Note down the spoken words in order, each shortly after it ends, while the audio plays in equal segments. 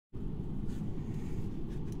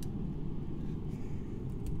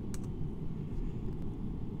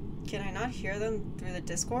Can I not hear them through the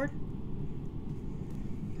Discord?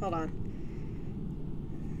 Hold on.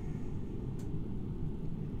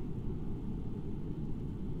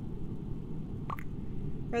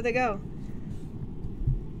 Where'd they go?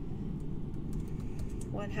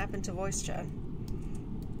 What happened to voice chat?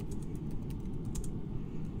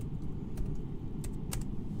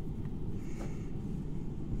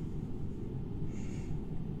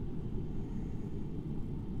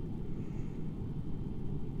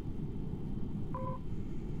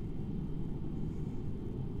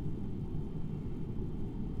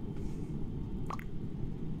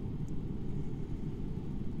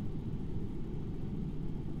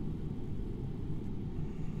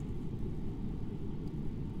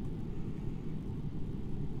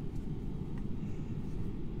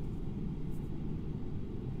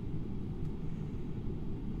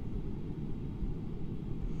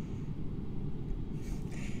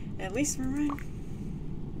 At least we're right.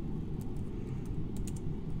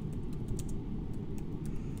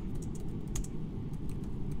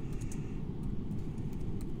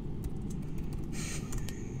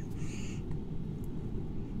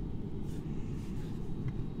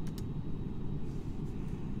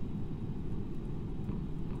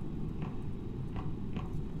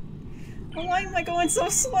 Why am I going so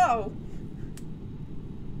slow?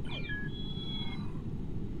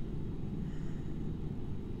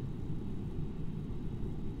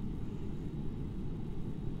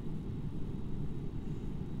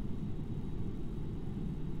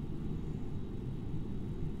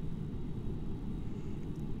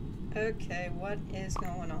 Okay, what is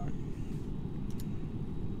going on?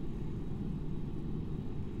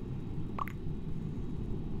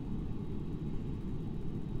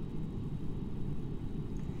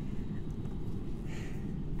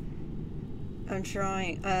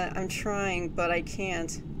 I'm trying, but I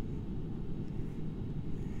can't.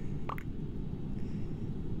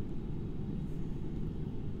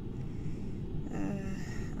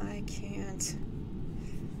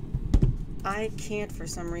 I can't for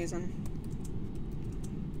some reason.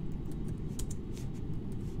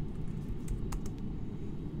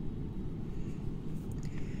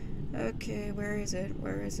 Okay, where is it?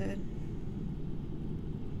 Where is it?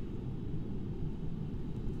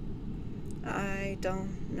 I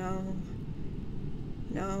don't know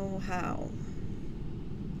how.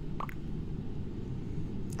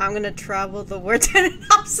 I'm gonna travel the world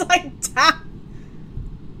upside down.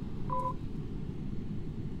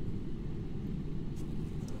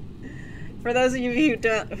 For those of you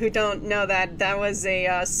who don't know that was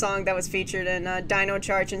a song that was featured in Dino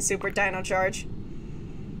Charge and Super Dino Charge.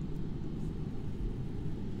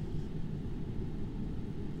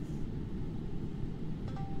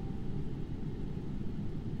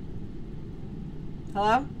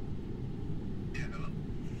 Hello? Yeah, hello?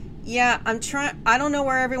 Yeah, I'm trying. I don't know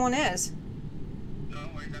where everyone is. No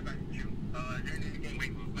worries, I got you. They're in the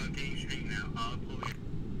game stream now. I'll pull it.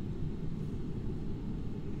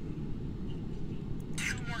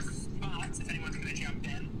 2 more spots if anyone's gonna jump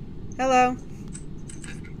in. Hello.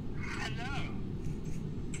 Hello.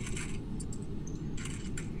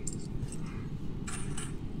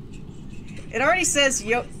 It already says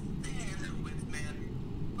yo.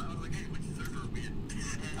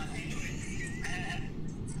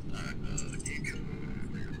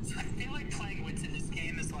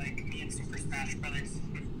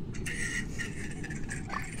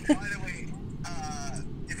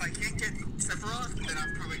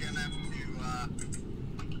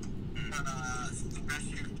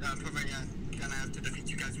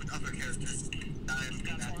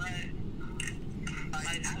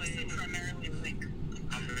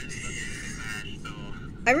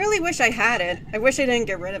 I really wish I had it. I wish I didn't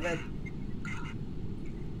get rid of it.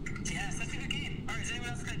 Yeah, such a good game. Alright, is anyone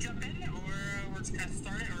else gonna jump in? Or we're just gonna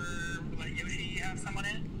start it? Or let Yoshi have someone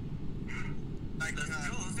in? Like, let's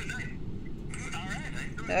do 9.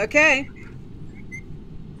 Alright. Okay.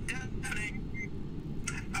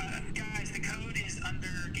 Guys, the code is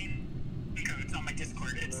under game code. It's on my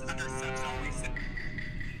Discord. It's under subs always.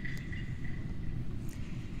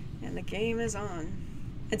 And the game is on.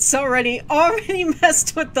 It's already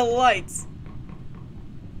messed with the lights.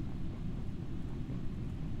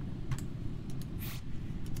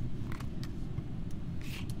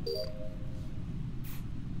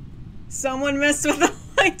 Someone messed with the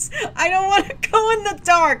lights. I don't want to go in the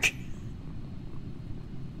dark.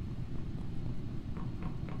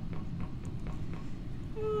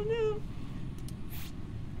 Oh no.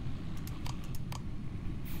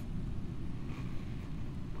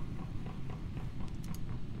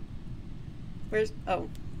 Where's... oh.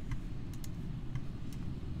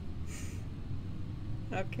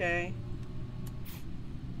 Okay.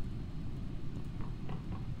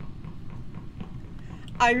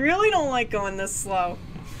 I really don't like going this slow.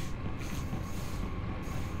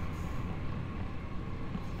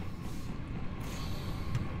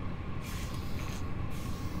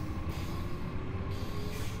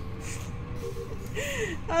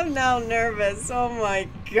 I'm now nervous. Oh my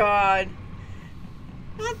god.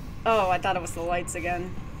 What? Oh, I thought it was the lights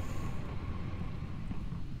again.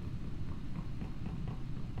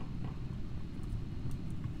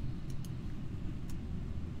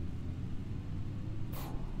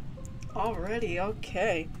 Already,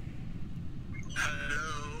 okay.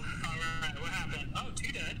 Hello. Alright, what happened? Oh,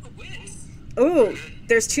 2 dead. Oh, wins. Ooh,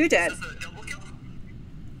 there's 2 dead. Is this a double kill?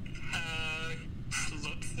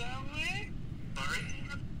 Looks that way? Sorry?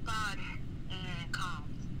 Body and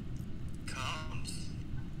comms. Comms.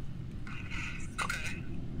 Okay.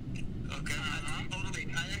 Okay.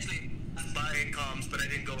 I actually by comms, but I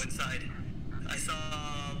didn't go inside. I saw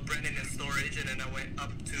Brennan in storage, and then I went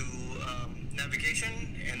up to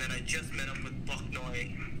navigation, and then I just met up with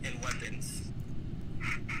Boknoy in weapons.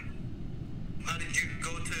 How did you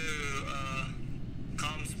go to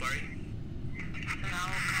comms, Barry? And I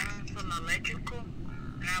was coming from electrical,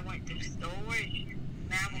 and I went to storage.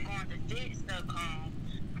 Now we're going to fix the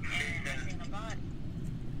comms, and I seen a body.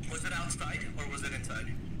 Was it outside or was it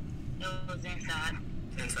inside? It was inside.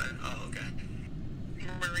 Inside. Oh, okay.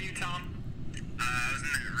 Where were you, Tom? I was in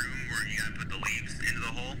that room where you gotta put the leaves into the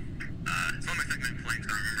hole. It's on my second night playing, so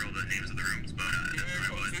I don't remember all the names of the rooms, but that's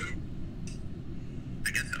where I was. I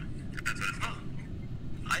guess so. If that's what it's called.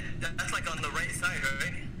 That's like on the right side,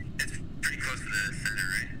 right? It's pretty close to the center,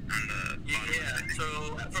 right? On the bottom. Yeah, so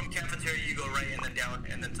from cafeteria you go right and then down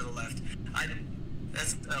and then to the left.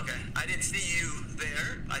 That's okay. I didn't see you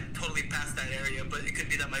there. I totally passed that area, but it could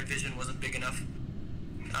be that my vision wasn't big enough.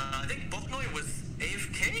 I think Boknoy was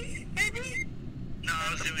AFK, maybe? No,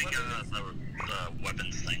 I was doing the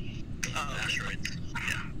weapons thing. Oh, okay. Asteroids.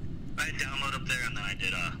 Yeah. I had download up there and then I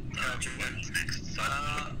did weapons next. So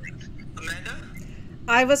Amanda?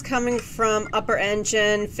 I was coming from upper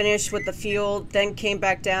engine, finished with the fuel, then came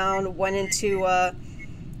back down, went into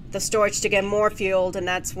the storage to get more fueled, and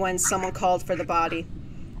that's when someone called for the body.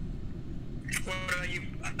 What about you,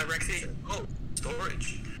 Rexy? Oh,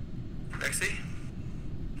 storage. Rexy?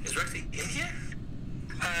 Is Rexy in here?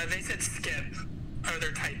 They said skip. Or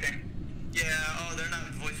they're typing. Yeah, oh, they're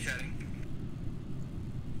not voice chatting.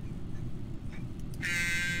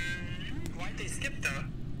 Why'd they skip though?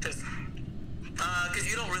 Because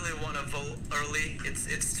you don't really want to vote early.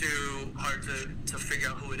 It's too hard to figure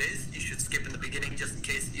out who it is. You should skip in the beginning just in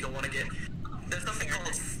case you don't want to get... There's something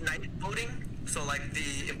called snipe voting. So like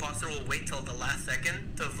the imposter will wait till the last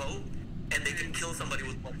second to vote, and they can kill somebody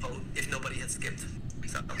with one vote if nobody has skipped.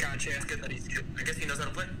 So, gotcha. It's good that he skipped. I guess he knows how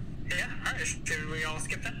to play. Yeah, alright. Should we all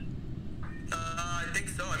skip then? I think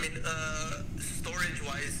so. I mean,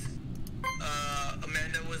 storage-wise,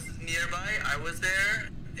 Amanda was nearby, I was there,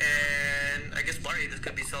 and I guess Barry, this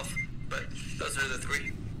could be self, but those are the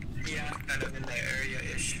 3. Yeah, kind of in that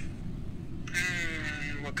area-ish.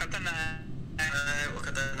 Wakatanai.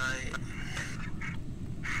 Wakatanai.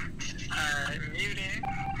 Muting.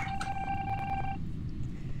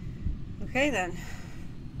 Okay then.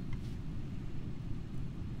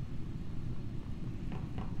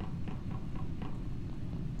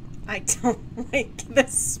 I don't like the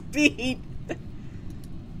speed.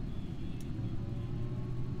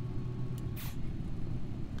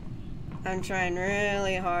 I'm trying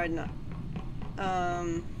really hard not.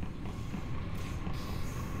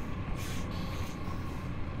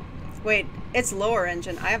 Wait, it's lower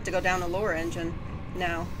engine. I have to go down to lower engine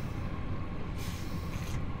now.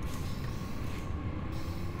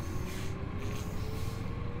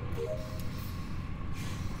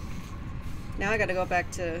 Now I gotta go back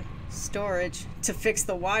to storage to fix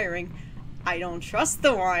the wiring. I don't trust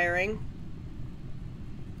the wiring.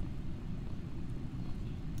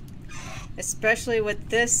 Especially with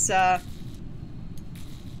this,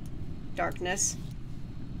 darkness.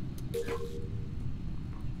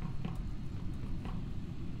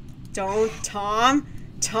 Don't, Tom!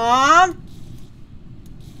 Tom!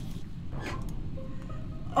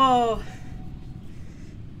 Oh.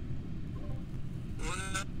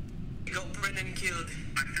 We got Brennan killed.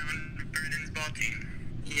 I found Brennan's body.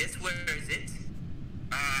 Yes, where is it?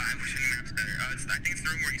 I wish I knew maps better. I think it's the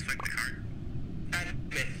room where you swiped the card.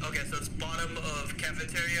 Admin. Okay, so it's bottom of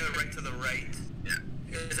cafeteria, right to the right.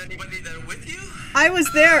 Yeah. Is anybody there with you? I was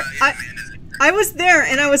there. Yeah, I was there,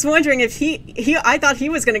 and I was wondering if I thought he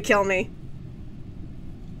was gonna kill me.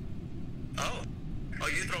 Oh. Oh,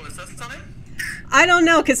 you throwing sus on him? I don't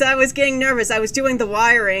know, because I was getting nervous. I was doing the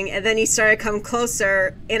wiring, and then he started coming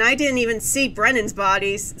closer, and I didn't even see Brennan's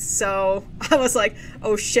bodies, so I was like,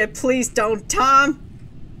 oh shit, please don't, Tom.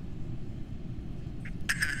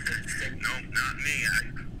 No, not me.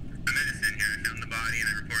 I'm innocent here. I found the body and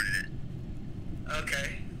I reported it. Okay.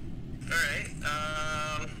 Alright.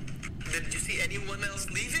 Did you see anyone else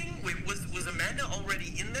leaving? Wait, was Amanda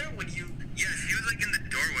already in there when you... Yeah, she was like in the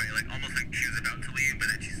doorway, like almost like she was about to leave, but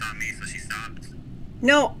then she saw me, so she stopped.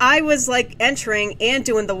 No, I was like entering and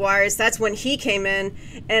doing the wires. That's when he came in,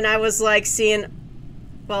 and I was like seeing,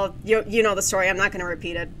 well, you know the story. I'm not going to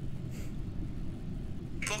repeat it.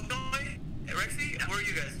 Rexy, where are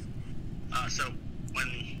you guys? So when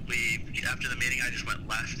after the meeting, I just went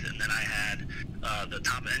left, and then I had the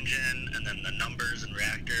top engine, and then the numbers and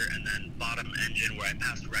reactor, and then bottom engine where I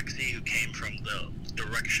passed Rexy, who came from the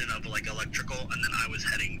direction of like electrical, and then I was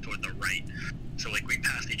heading toward the right. So like we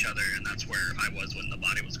passed each other, and that's where I was when the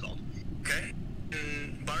body was called. Okay.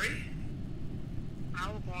 And Bari?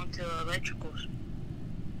 I was going to electricals.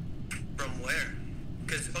 From where?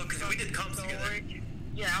 Because we did comms together. Storage.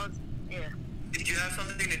 Yeah, yeah. Did you have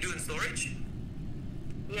something to do in storage?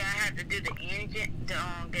 Yeah, I had to do the engine to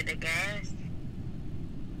get the gas.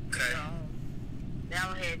 Okay. So, then I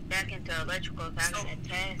would head back into electrical if I So, had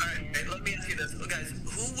tasks. alright, let me ask you this. Guys,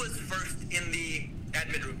 who was first in the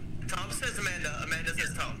admin room? Tom says Amanda. Amanda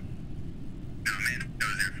says Tom. No, man, I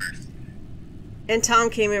was there first. And Tom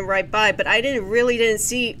came in right by, but I really didn't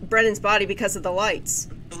see Brennan's body because of the lights.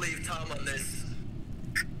 Believe Tom on this.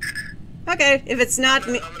 Okay, if it's not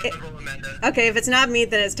me... I'm gonna roll Amanda. Okay, if it's not me,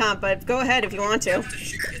 then it's Tom, but go ahead if you want We to. have to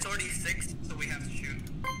shoot. It's already 6, so we have to shoot.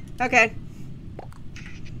 Okay.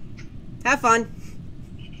 Have fun.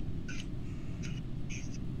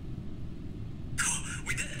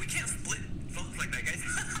 We can't split votes like that, guys. If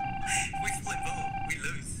we split vote, we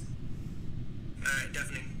lose. Alright,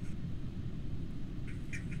 deafening.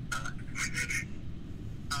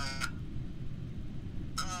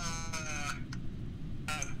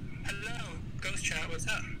 Hello, Ghost Chat, what's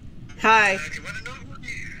up? Hi. Do you want to know who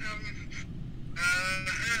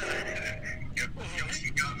Yoshi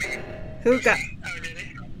got me. Who got... Oh, really?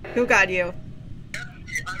 Who got you? Yep,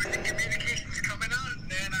 I was in communications coming out, and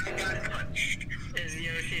then I got punched. Is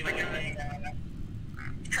Yoshi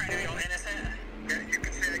trying to be all innocent? Yeah, you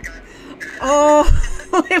could say I got... Oh,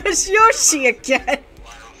 it was Yoshi again.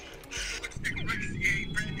 Wow. Hey,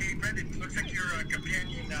 Brendan, looks like your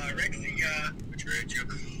companion, Rexy, betrayed you.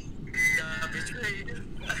 Betrayed.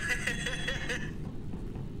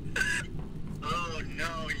 Oh,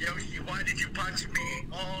 no, Yoshi, why did you punch me?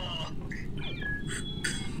 Oh.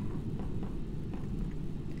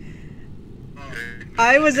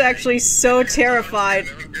 I was actually so terrified.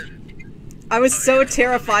 I was so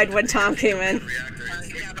terrified when Tom came in. Yeah, but I'm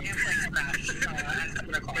playing Smash, so that's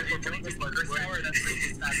what I call it.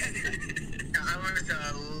 I was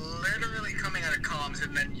literally coming out of comms,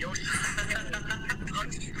 and then Yoshi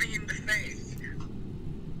punched me in the face.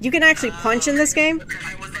 You can actually punch in this game?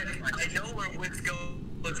 I was like, I know where Wits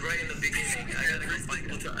was right in the beginning. I gotta go find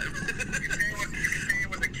the time. You say it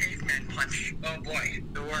was a caveman punch. Oh boy,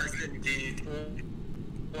 the worst indeed.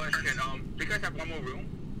 Question, do you guys have one more room?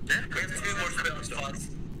 Yeah, we have 2 more spell spots.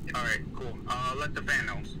 Alright, cool. Let the fan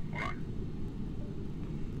know. Hold on.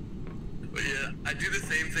 But yeah, I do the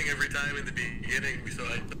same thing every time in the beginning, so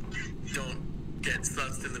I don't get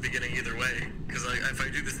sussed in the beginning either way. Because if I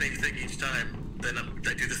do the same thing each time, then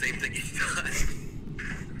I do the same thing each time.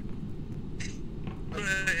 I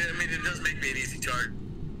mean, it does make me an easy target.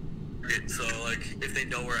 So, like, if they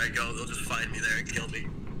know where I go, they'll just find me there and kill me.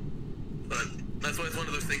 But that's why it's one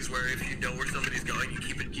of those things where if you know where somebody's going, you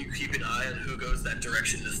keep an eye on who goes that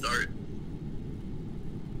direction to start.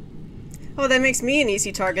 Oh, that makes me an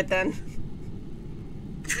easy target then.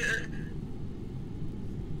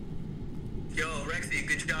 Yo, Rexy,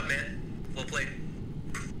 good job, man. Well played.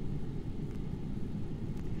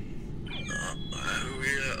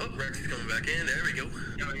 Oh, Rexy's coming back in. There we go.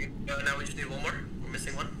 Now we just need one more. We're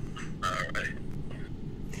missing one. Alright.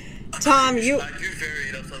 Tom, you... I do vary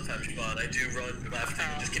it up sometimes, Sean. I do run left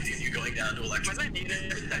and just continue going down to electrical. I do do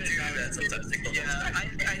that sometimes. Yeah,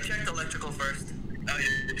 I checked electrical first. Oh,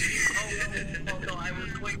 yeah. Oh, no, I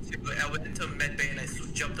was going to. I went into med bay and I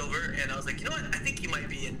jumped over and I was like, you know what? I think he might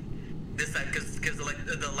be in this side because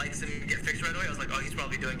the lights didn't get fixed right away. I was like, oh, he's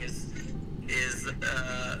probably doing his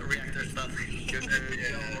reactor stuff. I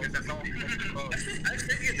was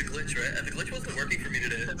thinking of the glitch, right? The glitch wasn't working for me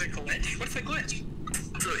today. The glitch? What's the glitch?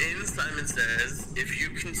 So in Simon Says, if you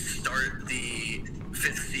can start the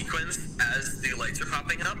 5th sequence as the lights are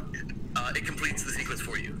popping up, it completes the sequence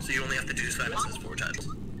for you. So you only have to do Simon Says 4 times.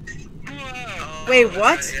 Yeah, Oh, Wait,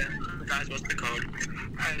 what? Yeah. Guys, what's the code?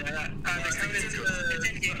 The code is it's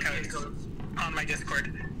in-game code on my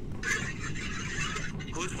Discord.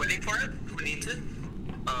 Who's waiting for it? Who needs it?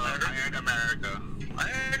 Iron America.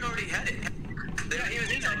 Iron already had it. Yeah, he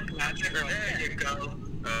was in that match earlier. There you go.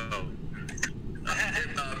 Oh.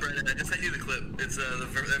 Brennan, I just sent you the clip. It's the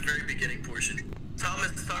very beginning portion.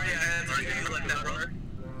 Thomas, sorry I had to treat you like that, brother.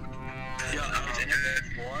 Yeah, I was in it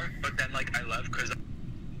before, but then like I left because.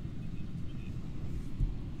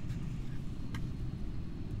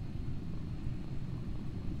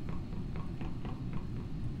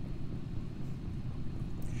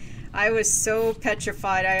 I was so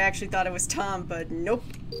petrified I actually thought it was Tom, but nope.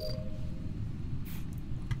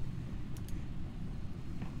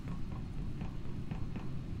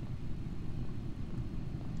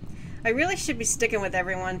 I really should be sticking with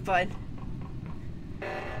everyone, but...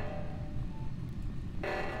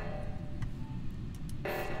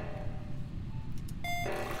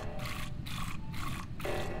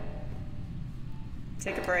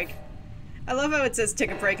 Take a break. I love how it says take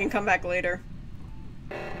a break and come back later.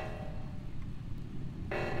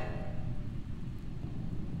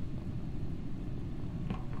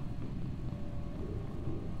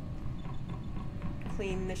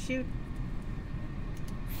 Clean the chute.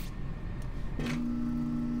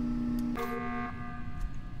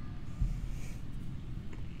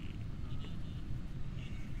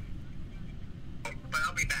 But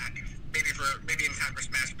I'll be back. Maybe in time for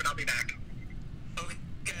Smash, but I'll be back. Okay.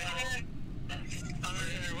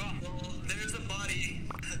 Well, there's a body.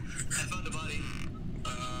 I found a body.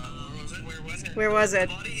 Where was it? Where was it?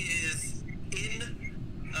 The body is in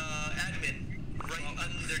admin, right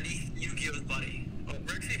underneath Yu-Gi-Oh's body. Oh,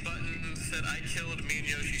 Rexy Button said I killed me and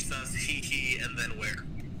Yoshi sus, he, and then where?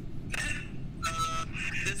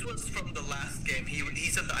 This was from the last game. He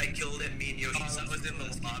said that I killed and me and Yoshi sus. That was in the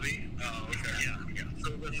lobby? Oh, okay. Yeah.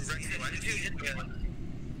 So Rexy, why did you hit the button?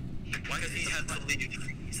 Why did he have to leave?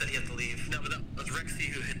 He said he had to leave. No, but that was Rexy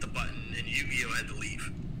who hit the button, and Yu-Gi-Oh had to leave.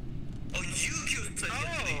 Oh, Yu-Gi-Oh said he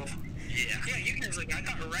had to leave. Yeah. Yeah, Yu-Gi-Oh's like, I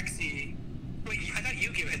thought Rexy... Wait, I thought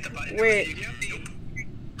Yu-Gi-Oh hit the button. Wait. Yu-Gi-Oh? Nope.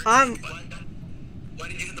 Why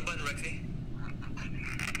did you hit the button, Rexy?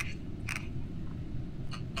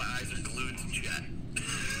 My eyes are glued to chat.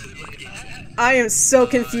 I am so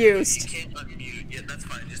confused. You can't unmute. Yeah, that's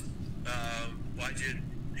fine. Just, why'd you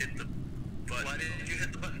hit the button? Why did you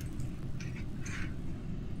hit the button?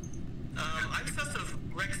 I'm sus of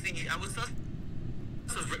Rexy. I was sus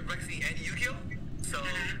of Rexy and Yu-Gi-Oh. So,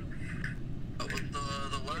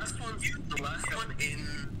 The last ones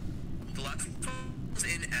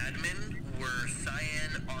in admin were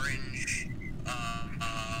cyan, orange, and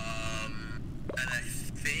I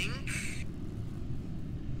think,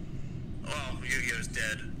 well, Yu-Gi-Oh's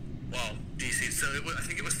dead. Well, DC. So I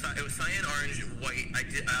think it was cyan, orange, white. I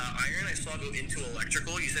did Iron. I saw go into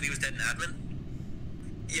electrical. You said he was dead in admin.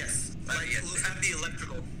 yes. Yes. At the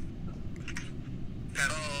electrical.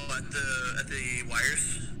 Oh, at the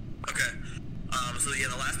wires. Okay. So yeah,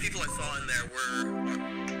 the last people I saw in there were.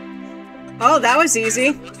 Oh, that was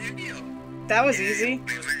easy. Was Yu-Gi-Oh? That was easy.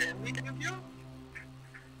 Was it only Yu-Gi-Oh?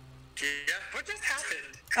 Yeah. What just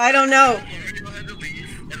happened? I don't know. Yu-Gi-Oh had to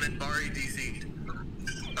leave, and then Bari DC'd.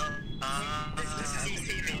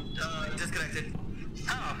 Disconnected.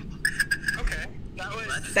 Oh, okay.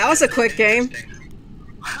 That was a quick game.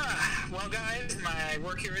 Well, guys, my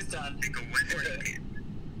work here is done.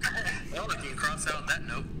 Well, if you cross out that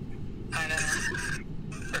note. I know.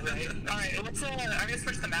 Right. All right. Let's. I'm gonna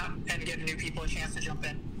switch them out and give new people a chance to jump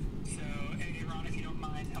in. So, hey, Ron, if you don't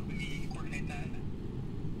mind helping me coordinate that,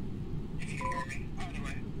 if you can hear me. Oh,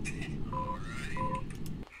 anyway. Alright.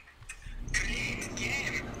 Create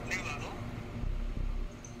game. New level.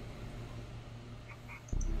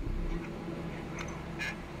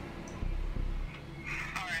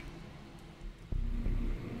 All right.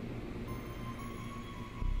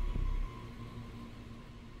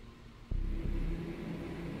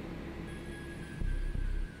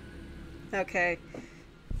 Okay.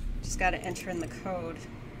 Just gotta enter in the code.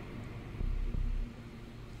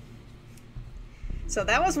 So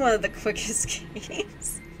that was one of the quickest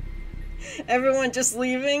games. Everyone just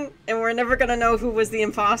leaving, and we're never gonna know who was the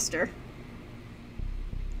imposter.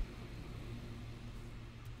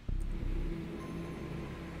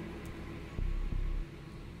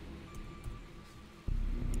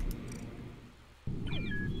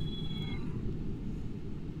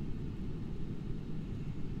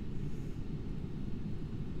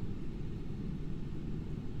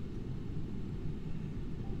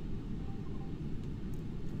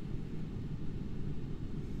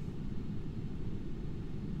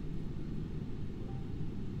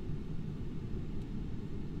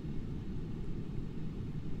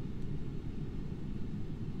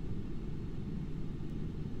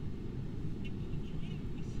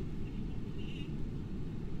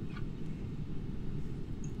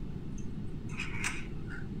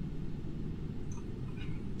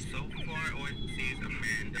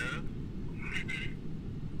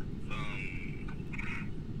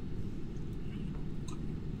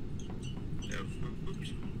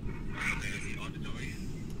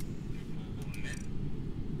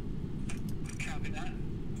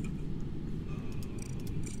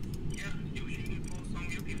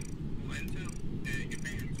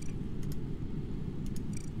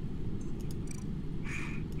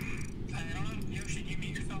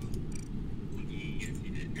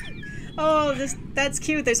 Oh, that's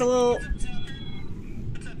cute. There's a little. What's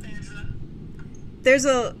up,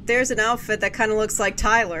 Angela? There's an outfit that kind of looks like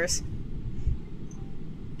Tyler's.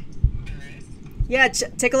 There is. Yeah,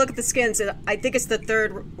 take a look at the skins. I think it's the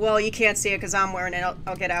third. Well, you can't see it because I'm wearing it.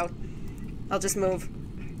 I'll get out. I'll just move.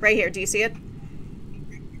 Right here. Do you see it? Oh,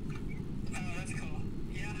 that's cool.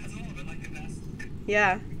 Yeah, it's a little bit like the vest.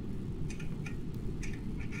 Yeah.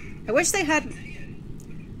 I wish they had.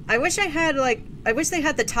 I wish they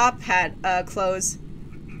had the top hat clothes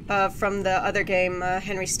from the other game,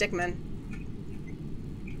 Henry Stickmin.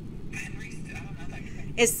 I don't know that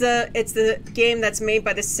game. It's the game that's made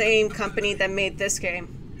by the same company that made this game.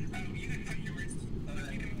 Oh, you can put yours.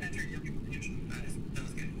 You can enter your information. That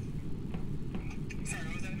was good. Sorry,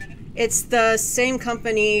 what was that a minute? It's the same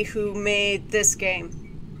company who made this game.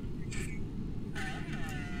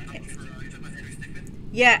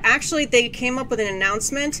 Yeah, actually, they came up with an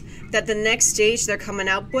announcement that the next stage they're coming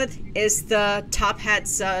out with is the Top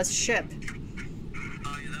Hat's ship. Oh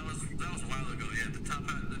yeah, that was a while ago. Yeah, the Top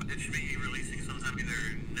Hat. It should be releasing sometime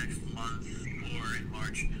either next month or in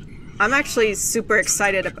March. I'm actually super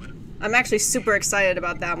excited. I'm actually super excited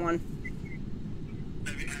about that one.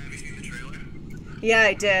 Have you seen the trailer? Yeah,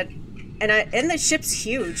 I did, and the ship's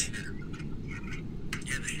huge.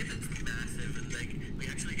 Yeah, the ship is massive, and like we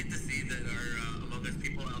actually get to see that our Among Us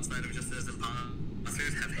people outside of just as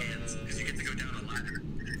imposters have hands, because you get to go down a ladder,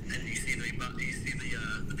 and you see the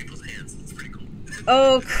people's hands. It's pretty cool.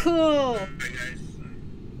 Oh, cool! Hey guys,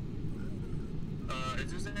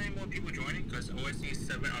 is there any more people joining? Because I always see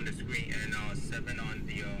 7 on the screen and 7 on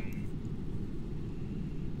the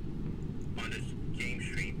game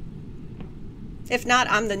stream. If not,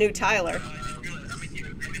 I'm the new Tyler. I just realized, I mean, you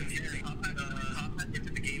can hop into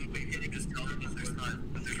the game, wait, and you just tell them that there's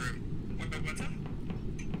room. What's up?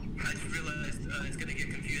 I just realized it's gonna get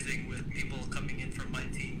confusing with people coming in from my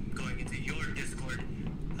team going into your Discord,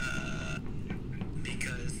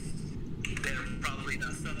 because they're probably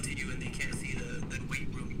not sub to you and they can't see the weight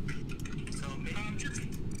room. So maybe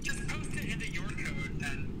Just post it into your code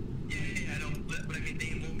and yeah, I don't. But I mean,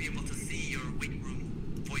 they won't be able to see your weight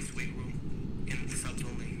room, voice weight room, in the subs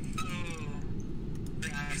only. They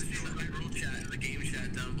can see the role chat, the game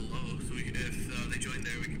chat down below. So if they join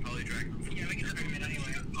there, we can probably drag them. yeah, we can drag them in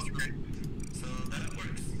anyway. Okay. So that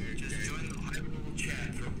works. Just join the high role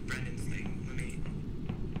chat for Brennan's thing. Let me.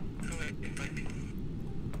 Oh wait, invite people.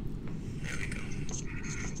 There we go.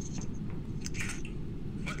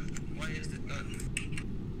 What? Why is it not?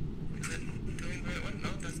 Is it doing the right one? No,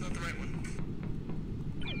 that's not the right one.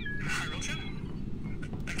 High roll chat?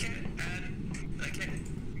 I can't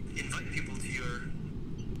invite people to your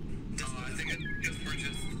Discord. I think it's just for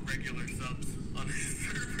just regular subs on this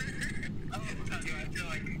server. Oh, do I feel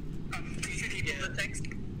like you should eat the text?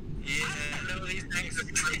 Yeah, no, these things are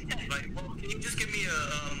like, well, can you just give me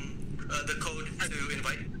the code to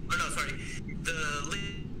invite? Or no, sorry, the link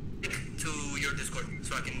to your Discord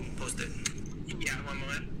so I can post it. Yeah, one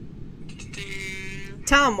moment.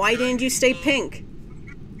 Tom, why didn't you stay pink?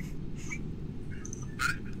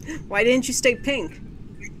 Why didn't you stay pink? There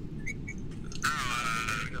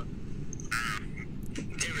we go.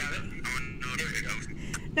 Here we have it. Here we go.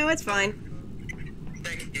 No, it's fine.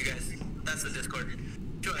 Thank you guys. That's the Discord.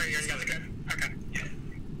 Sure, you guys got it. Okay. Yeah.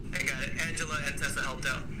 I got it. Angela and Tessa helped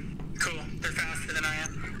out. Cool. They're faster than I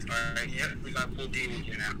am. Alright, yep, we got full team with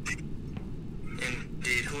you now.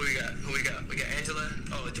 Indeed. Who we got? We got Angela.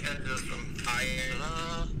 Oh, Angela's from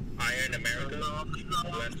Iron America,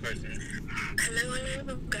 US person.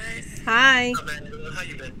 Hello, guys. Hi. What's up, Angela? How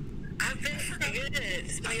you been? I've been pretty good.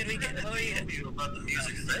 It's been a good weekend. How are you? Tell you about the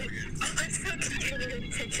music today. Oh, it's okay.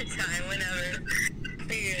 Take your time whenever.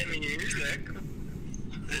 You're good. Music.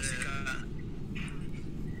 Música.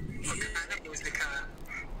 What kind of music?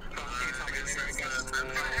 Oh, you tell me later, I guess.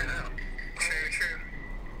 True.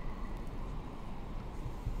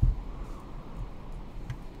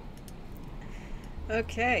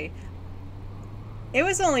 Okay. It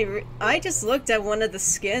was only... I just looked at one of the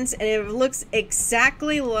skins, and it looks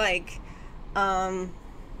exactly like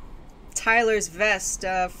Tyler's vest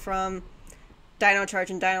from Dino Charge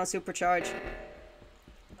and Dino Supercharge.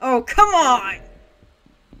 Oh, come on!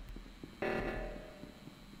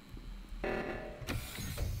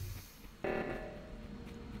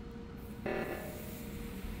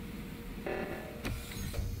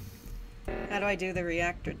 How do I do the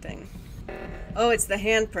reactor thing? Oh, it's the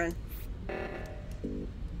handprint.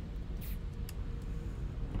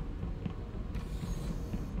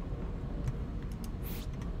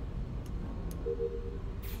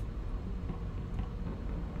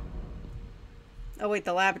 Oh wait,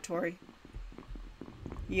 the laboratory.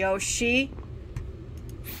 Yoshi?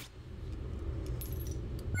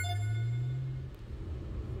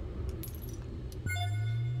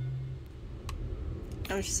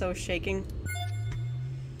 I'm so shaking.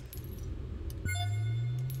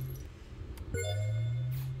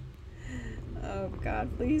 Oh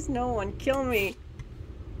god, please no one kill me.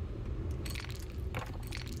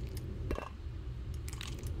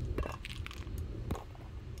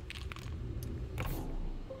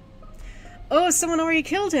 Oh, someone already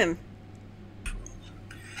killed him.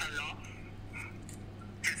 Hello?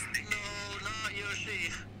 No, not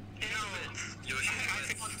Yoshi. Yoshi.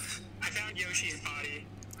 I found Yoshi's body.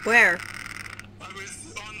 Where? I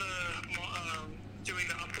was on the doing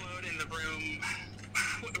the upload in the room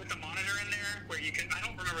with the monitor in there where you can. I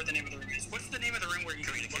don't remember what the name of the room is. What's the name of the room where you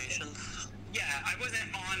can Communications. Yeah, I wasn't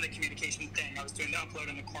on the communication thing. I was doing the upload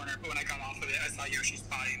in the corner, but when I got off of it, I saw Yoshi's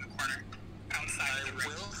body in the corner outside I of the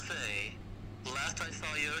room. will say, last I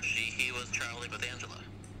saw Yoshi, he was traveling with Angela.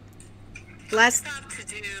 Last. Stopped to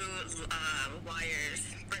do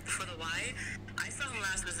wires right before the Y. I saw him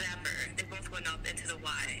last with Zapper. They both went up into the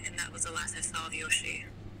Y, and that was the last I saw of Yoshi.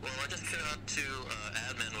 Well, I just got to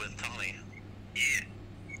admin with Tommy. Yeah.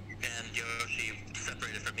 And Yoshi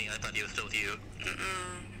separated from me. I thought he was still with you.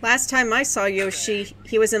 Last time I saw Yoshi,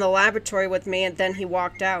 he was in the laboratory with me, and then he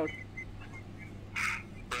walked out.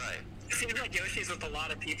 Right. It seems like Yoshi's with a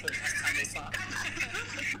lot of people last time they saw him.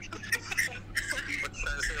 What's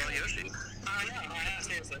that to say about Yoshi? I know,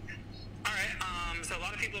 seriously. Alright, so a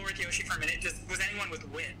lot of people were with Yoshi for a minute. Just was anyone with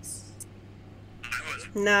wits? I was.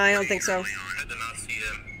 No, I don't think so. Early on. I did not see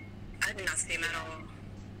him. I did not see him at all.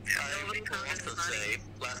 I will also say,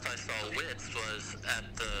 last I saw Wits was at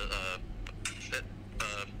the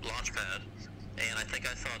launch pad, and I think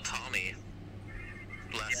I saw Tommy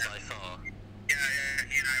last I saw. Yeah,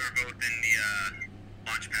 he and I were both in the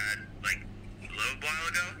launch pad like a little while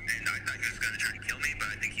ago, and I thought he was going to try to kill me, but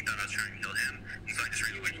I think he thought I was trying to kill him, and so I just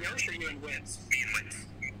really You went and Yoshi or you and Wits? me and Wits.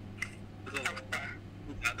 Okay.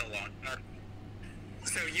 Not the launch pad.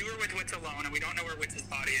 So you were with Wits alone, and we don't know where Wits'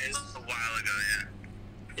 body is. A while ago, yeah.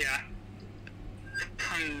 Yeah.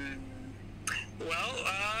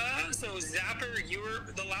 So Zapper, you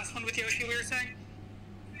were the last one with Yoshi, we were saying?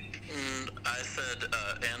 I said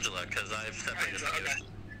Angela, because I've separated from Okay. Yoshi.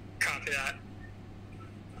 Copy that.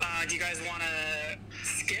 Do you guys want to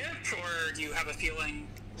skip, or do you have a feeling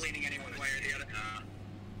leaning any one way or the other?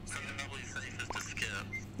 Probably safest to skip.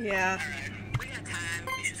 Yeah. Alright. We got time.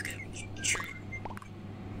 You should skip. True.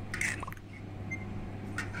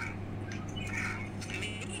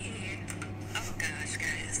 Me? Oh gosh,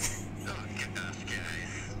 guys. Oh gosh,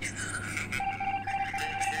 guys.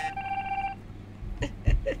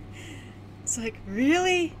 It's like,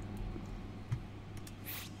 really?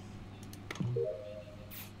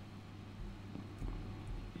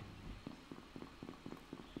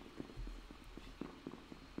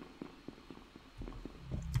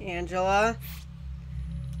 Angela?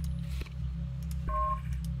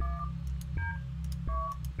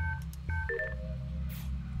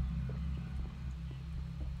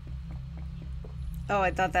 Oh,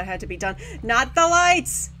 I thought that had to be done. Not the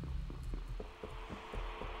lights!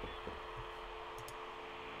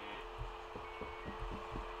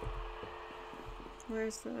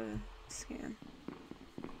 Where's the scan?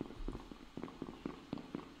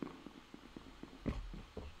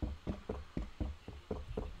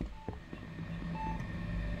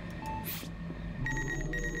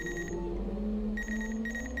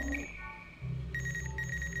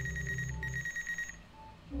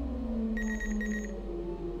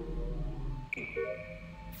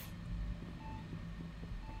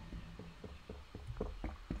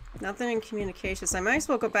 Nothing in communications. I might as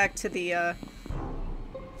well go back to the, oh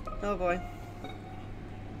boy.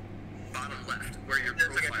 Bottom left, where your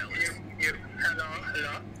profile is. Hello?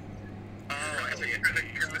 Oh, I see.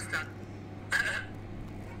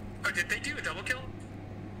 Oh, did they do a double kill?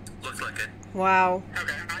 Looks like it. Wow.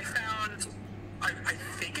 Okay, I found, I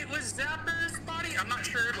think it was Zapper's body. I'm not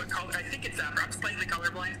sure what color. I think it's Zapper. I'm slightly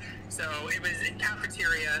colorblind. So it was in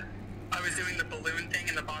cafeteria. I was doing the balloon thing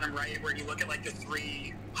in the bottom right where you look at like the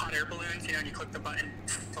 3 hot air balloons, you know, and you click the button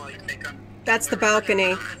to like make them. That's the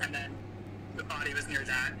balcony. And then the body was near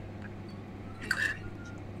that.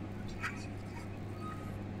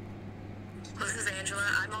 Well, this is Angela.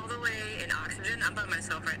 I'm all the way in oxygen. I'm by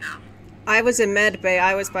myself right now. I was in med bay.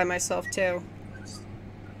 I was by myself too.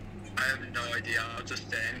 I have no idea. I was just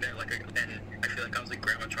standing there like, and I feel like I was like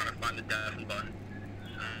grandma trying to find the dash button.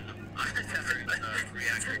 I was in the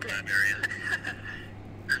reactor lab area.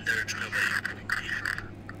 And there's nobody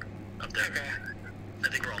up there. Okay. I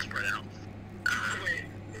think we're all spread out. Wait,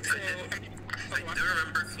 so... I do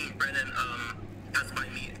remember seeing Brennan pass by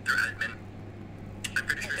me through admin. I'm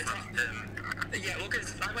pretty sure it's him. Yeah, well,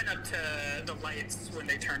 because I went up to the lights when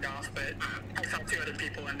they turned off, but I saw 2 other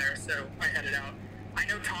people in there, so I headed out. I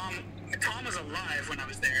know Tom was alive when I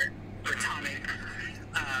was there, or Tommy,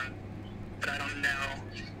 but I don't know.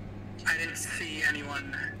 I didn't see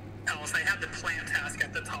anyone else. I had the plant task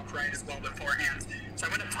at the top right as well beforehand, so I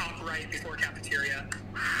went up top right before cafeteria,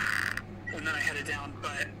 and then I headed down,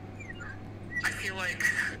 but I feel like,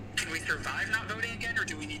 can we survive not voting again, or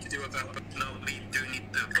do we need to do a vote? No, we do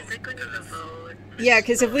need to vote. I think we need to vote. Yeah,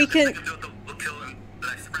 because if we can... We'll kill him the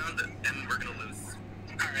next round, and we're gonna lose.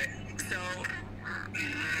 Alright, so...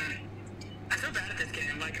 I feel bad at this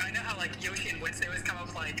game. Like, I know how, like, Yoshi and Wednesday always come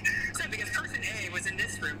up like, so because person A was in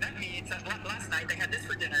this room, that means that last night they had this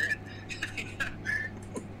for dinner, and...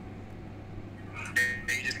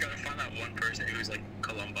 You just gotta find that one person who's like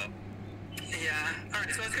Columbo. Yeah.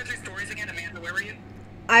 Alright, so let's go through stories again. Amanda, where were you?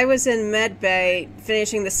 I was in med bay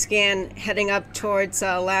finishing the scan, heading up towards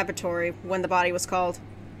laboratory when the body was called.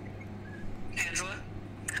 Angela?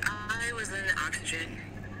 I was in oxygen.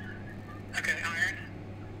 Okay, Iron?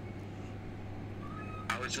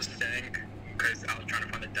 I was just saying because I was trying to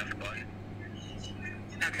find the death button.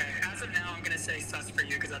 Okay, as of now, I'm gonna say sus for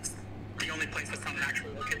you, because that's the only place that's on an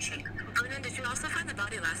actual location. Brennan, did you also find the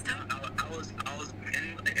body last time? I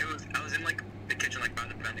was in like the kitchen, like by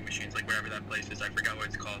the vending machines, like wherever that place is. I forgot what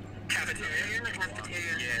it's called. Cafeteria? You're in the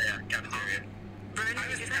cafeteria. Yeah, cafeteria. Brennan,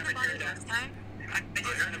 did you find the body last time? I did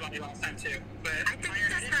find the body last time, too, but... I think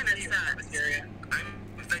Iron, that's didn't kinda see you in the sus. cafeteria.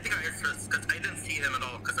 I think I heard first, because I didn't see him at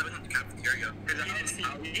all, because I was in the cafeteria. You didn't see me,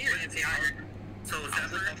 or you didn't see Iron? So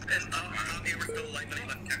Zephyr and Tommy were still alive in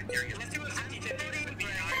the cafeteria. Let's do a 50-50 with the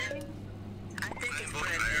Iron. I think it's vote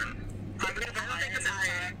Brennan. Iron. I'm gonna vote I don't think it's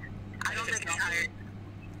Iron. I don't think it's Iron.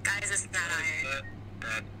 Guys, it's not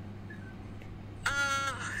Iron.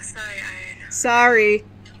 Oh, sorry, Iron. Sorry.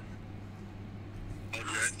 All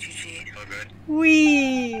good. GG. All good.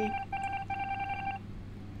 Whee!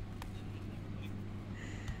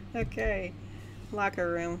 Okay.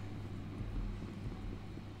 Locker room.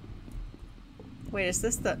 Wait, is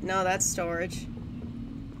this the... No, that's storage.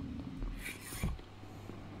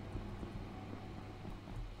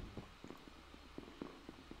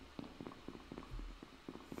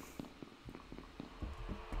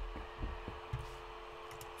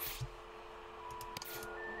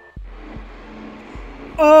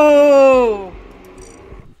 Oh!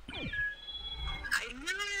 I knew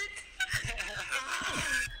it!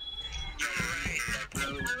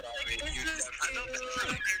 I know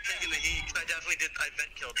you're taking the heat because I definitely did. I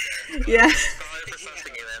vent killed there. Yeah. Sorry for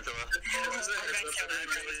sussing it, Angela. Tom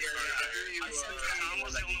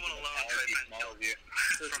was the only one alone, so I vent killed you.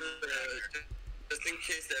 Just in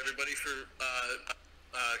case to everybody for,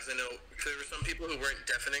 because I know there were some people who weren't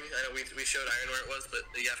deafening. I know we showed Iron where it was, but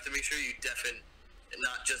you have to make sure you deafen and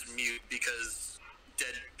not just mute, because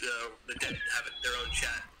the dead have their own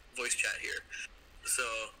voice chat here.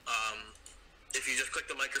 So if you just click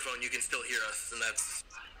the microphone, you can still hear us, and that's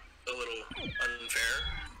a little unfair.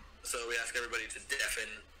 So we ask everybody to deafen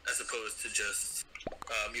as opposed to just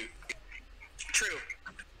mute. True.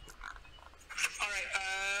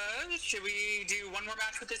 Alright, should we do one more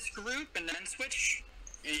match with this group and then switch?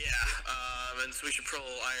 Yeah, and so we should pull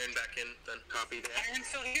Iron back in, then copy that. Iron's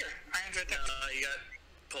still here. Iron's right there. You got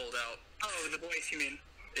pulled out. Oh, the voice, you mean?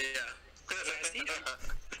 Yeah. I see. I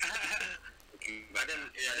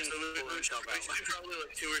didn't so we should probably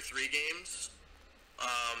like 2 or 3 games.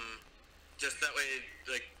 Just that way,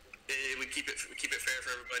 like, we keep it fair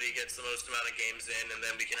for everybody, gets the most amount of games in, and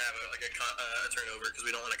then we can have a turnover, because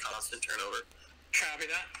we don't want a constant turnover. Copy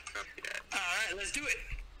that. Copy that. Alright, let's do it.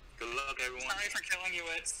 Good luck, everyone. Sorry for killing you,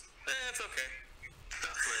 Wits. It's okay.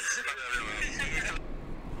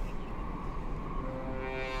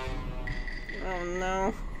 Oh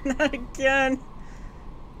no. Not again.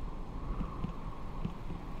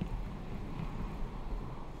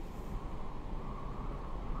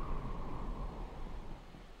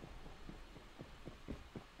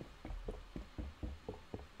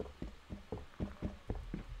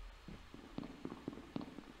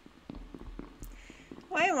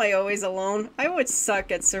 Why am I always alone? I would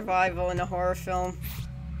suck at survival in a horror film.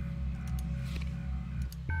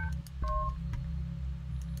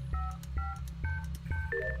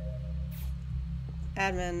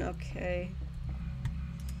 Admin, okay.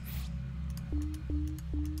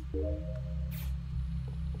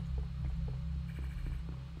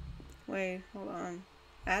 Wait, hold on.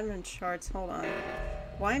 Admin charts, hold on.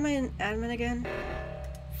 Why am I in admin again?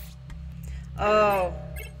 Oh.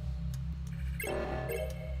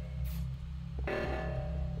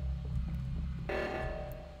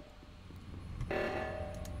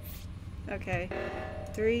 Okay.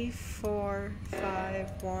 3, 4,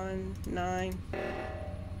 5, 1, 9.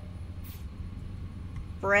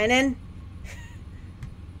 Brennan?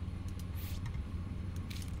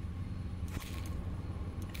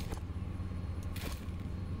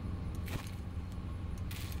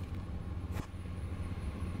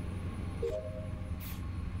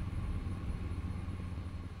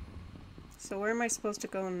 So where am I supposed to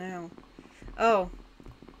go now? Oh,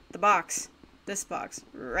 the box. This box.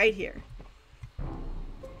 Right here.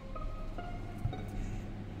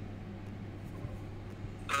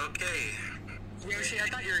 Okay. Yoshi, I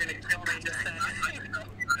thought you were gonna kill me just then. I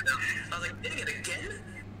was like, did it again?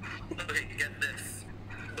 Okay, get this.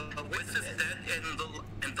 With the set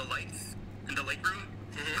in the lights, in the light room,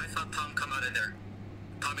 I saw Tom come out of there.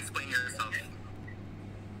 Tom, explain yourself.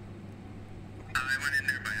 I went in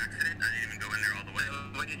there by accident. I didn't even go in there all the way.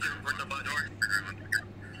 When did you report the body?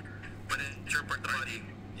 When did you report the body?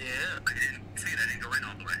 Yeah, I didn't see it. I didn't go in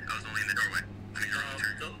all the way. I was only in the doorway. I mean,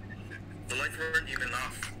 The lights weren't even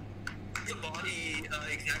off. The body,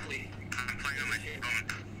 exactly. I'm playing on my phone.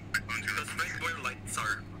 My phone's Because right where the lights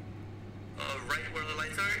are. Right where the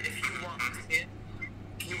lights are, if you walked in,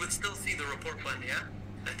 you would still see the report button, yeah?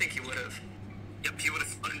 I think you would have. Yep, he would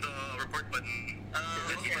have spun the report button.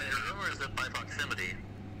 Is it by room or is it by proximity?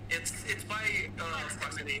 It's by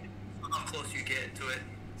proximity. How close you get to it.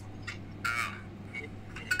 Oh.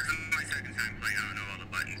 This is my second time playing. I don't know all the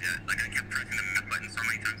buttons yet. Like, I kept pressing the map button so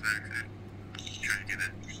many times by accident. Trying to do the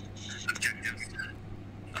objectives.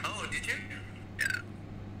 Oh, did you? Yeah.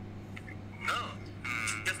 Oh.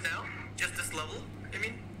 Just now? Just this level? I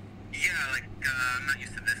mean? Yeah, like, I'm not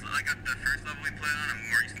used to this. Like, the first level we played on, I'm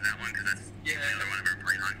more used to that one because that's the other one I've ever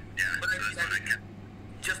played on. Yeah, But so this one I kept.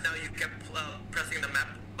 Just now you kept pressing the map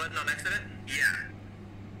button on accident? Yeah.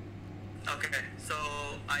 Okay, so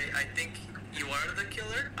I think you are the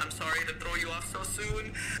killer. I'm sorry to throw you off so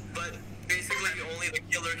soon, but basically only the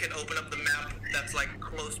killer can open up the map that's like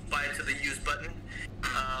close by to the use button.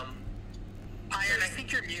 Iron, I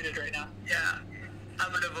think you're muted right now. Yeah,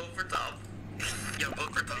 I'm gonna vote for Tom. Yeah,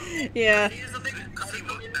 vote for Tom. Yeah. Here's the thing. He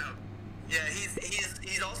voted out. Yeah,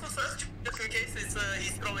 he's also sus, just in case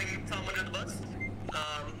he's throwing Tom under the bus.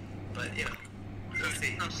 But you know, we'll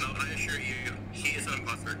see. No, I assure you, he is an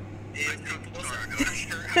imposter. He is I think an imposter.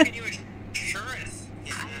 Torgo. How can you assure us?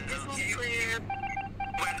 This was clear.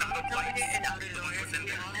 Went out of lights. And outer doors. Was in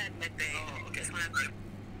We there. all had med bay. Oh, okay. This one had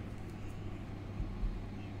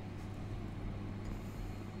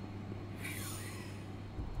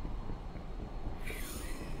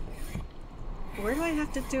Where do I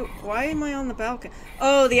have to do? Why am I on the balcony?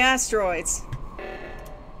 Oh, the asteroids.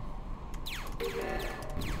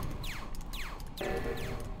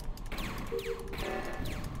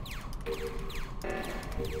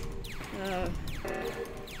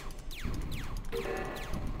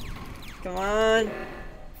 Come on.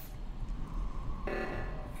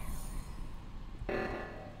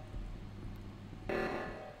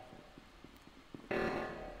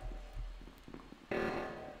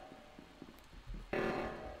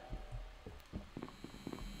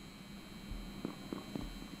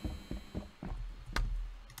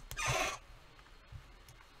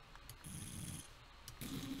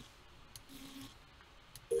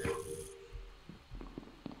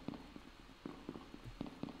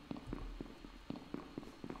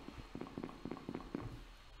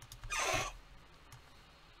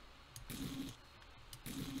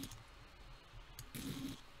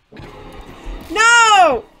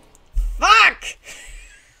 No! Fuck!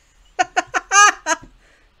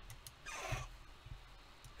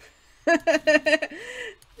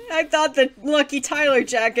 I thought the Lucky Tyler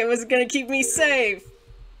jacket was gonna keep me safe.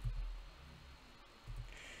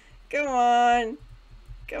 Come on.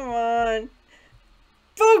 Come on.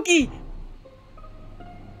 Pookie!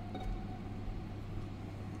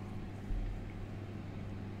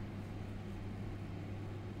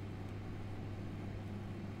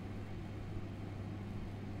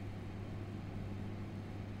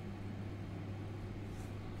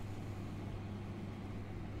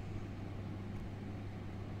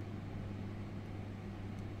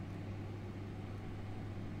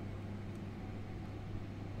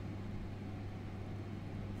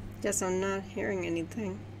 Guess I'm not hearing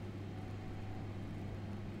anything.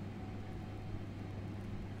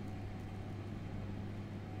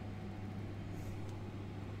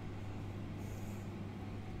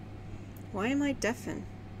 Why am I deafened?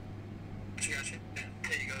 Gotcha. There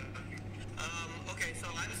you go. Okay, so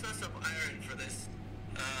I'm sus of Iron for this.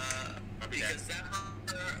 Because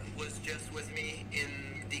Zapper was just with me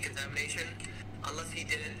in decontamination. Unless he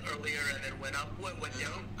did it earlier and then went up, went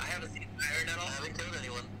down. I haven't seen Iron at all. I haven't killed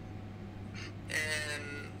anyone.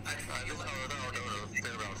 and I feel like... No,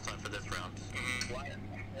 fair round time for this round. Why?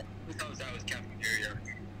 Because that was cafeteria.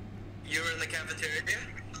 You were in the cafeteria?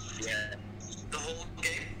 Yeah. The whole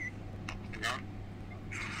game? No.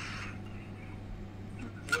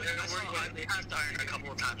 I passed Iron a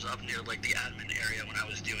couple of times up near like the admin area when I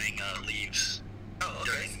was doing leaves. Oh,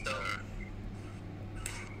 okay.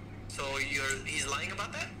 So he's lying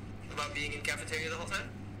about that? About being in cafeteria the whole time?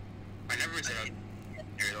 I never said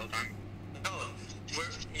cafeteria the whole time. Oh,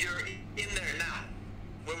 you're in there now.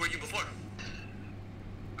 Where were you before?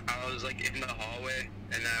 I was like in the hallway,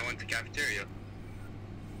 and then I went to cafeteria.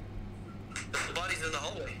 The body's in the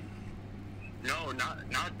hallway. No, not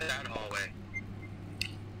that hallway.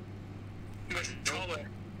 Which hallway?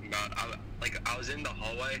 I was in the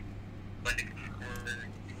hallway, like where the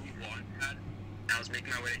launch pad, and I was making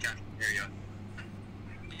my way to cafeteria.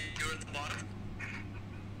 You were at the bottom?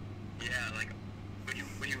 Yeah, like when you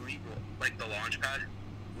leave like the launch pad,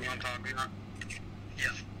 you know what I'm talking about?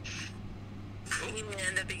 Yeah. You mean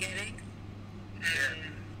in the beginning?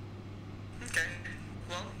 Yeah. Okay.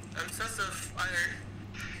 Well, I'm obsessive iron.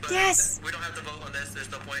 But Yes! we don't have to vote on this. There's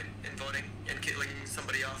no point in voting and killing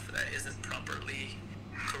somebody off that isn't properly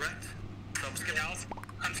correct. So I'm skipping.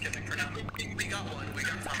 I'm skipping for now. We got one. We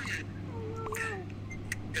got Tom.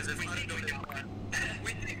 Because if we think we got one,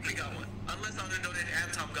 we think we got one. Unless Undernoted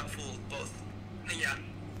and Tom got fooled both. Yeah.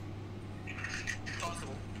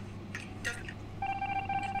 Possible. Definitely.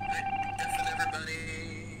 Definitely everybody.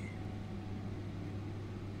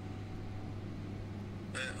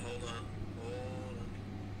 Hold on.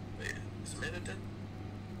 Wait, is Amanda dead?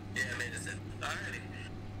 Yeah, Amanda's dead. Alrighty.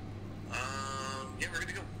 Yeah, we're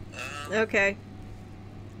gonna go. Okay.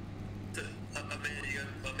 Amanda, you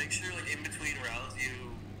gotta make sure, like, in between rounds, you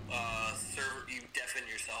deafen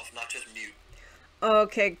yourself, not just mute.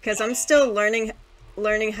 Okay, because I'm still learning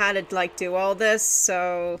how to like do all this,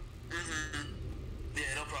 so.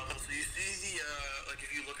 Yeah, no problem. So you see the like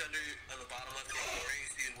if you look on the bottom left hand corner, you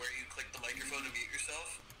see where you click the microphone to mute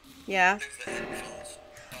yourself. Yeah. There's the headphones.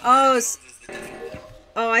 Oh. Headphones is the deafening.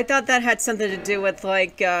 Oh, I thought that had something to do with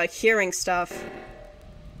like hearing stuff.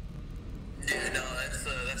 Yeah, no,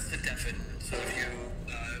 that's the deafen. So if you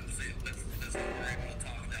that's why we're able to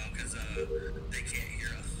talk now because they can't hear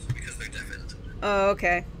us because they're deafened. Oh,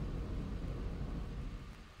 okay.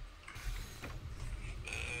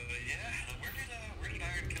 Yeah. Where did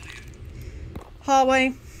Iron kill you? Hallway.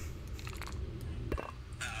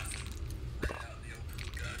 Right out in the open.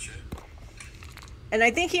 Gotcha. And I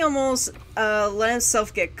think he almost let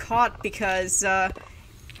himself get caught because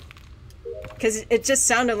it just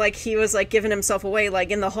sounded like he was like giving himself away like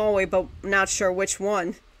in the hallway, but not sure which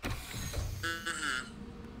one.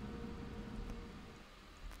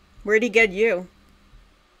 Where'd he get you?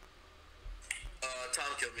 Tom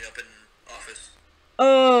killed me up in office.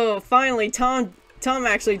 Oh, finally, Tom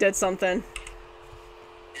actually did something.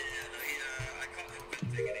 Yeah, no, I caught him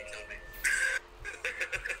venting and he killed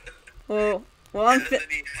me. Well, I'm and then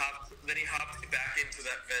he hopped back into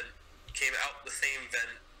that vent, came out the same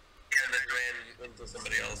vent, and then ran into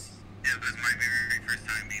somebody else. Yeah, it was my very first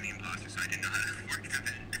time being the imposter, so I didn't know how to work the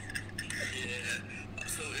vent. Yeah.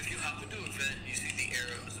 So if you hop into a vent, you see the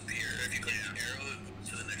arrows appear. If you click the arrow, it moves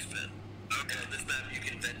to the next vent. Okay. And on this map, you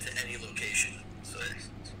can vent to any location. So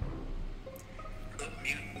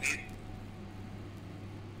mute.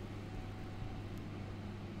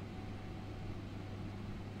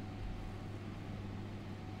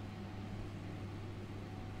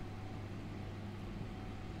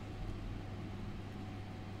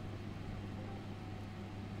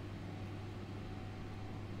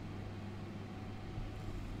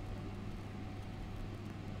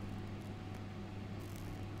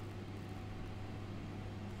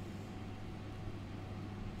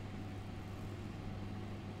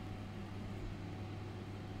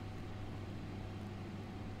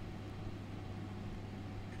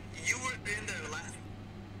 You were in there last.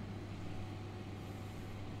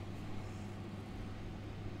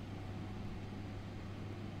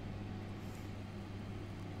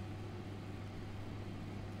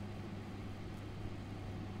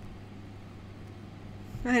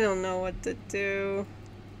 I don't know what to do.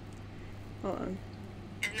 Hold on.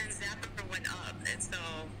 And then Zapper went up, and so...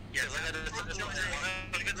 Yeah, so I had to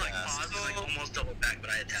like pause and like almost double back,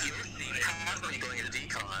 but I attacked. You passed me going into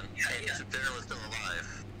decon, and Baron was still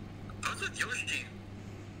alive. I was with Yoshi.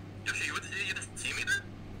 Yoshi, you didn't see me then?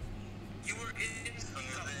 You were in.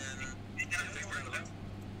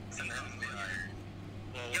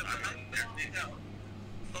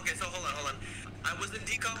 Okay, so hold on. I was in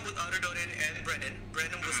decom with Underdoted and Brennan.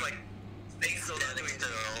 Brennan was like standing still.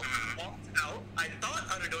 walked out. I thought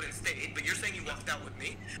Underdone stayed, but you're saying you walked out with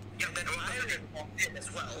me. Yeah, and then Iron walked in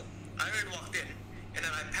as well. Iron walked in, and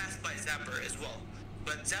then I passed by Zapper as well.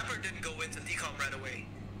 But Zapper didn't go into decom right away.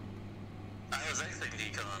 I was exiting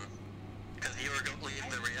decon because you were leaving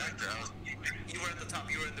the reactor. You were at the top.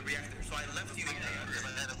 You were in the reactor, so I left you in there because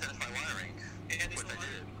I had to finish my wiring, and which so I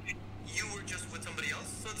did. You were just with somebody else,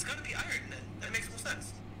 so it's gotta be Iron then. That makes more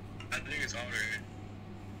sense. I think it's Otter.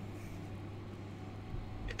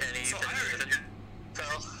 And he So said Iron.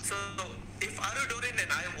 fell. So if Arudorin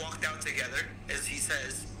and I walked out together, as he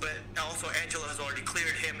says, but also Angela has already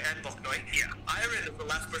cleared him and Boknoy, Yeah. Iron is the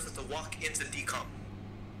last person to walk into decom.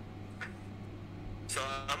 So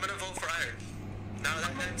I'm gonna vote for Iron. Now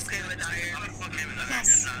that's Okay with Iron. I'm okay with Iron.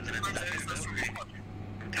 Yes. I'm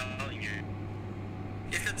telling you.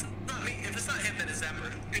 if it's not me, if it's not him, then it's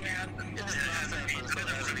Zapper.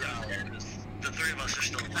 The three of us are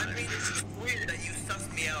still I alive. mean, it's just weird that you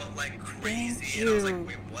sussed me out like crazy, Thank and I was like, you.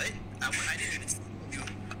 wait, what? I didn't even see you.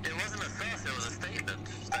 It wasn't a sus, it was a statement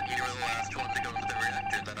that you were the last one to go into the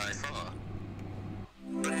reactor that I saw.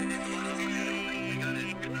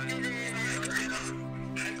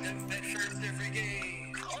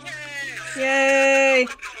 Yay! I'm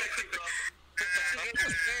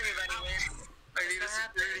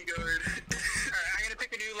gonna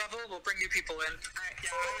pick a new level. We'll bring new people in.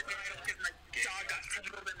 My dog got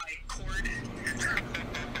tangled in my cord.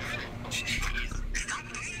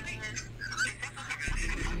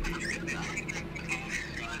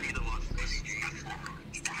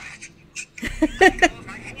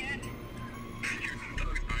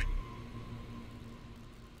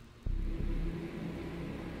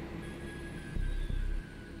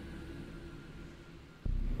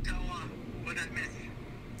 What did I miss?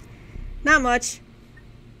 Not much.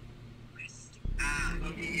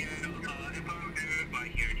 Okay, if I were to by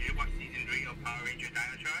here, did you watch season 3 of Power Ranger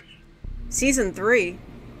Dino Charge? Season 3.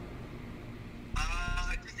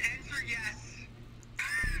 Just answer yes.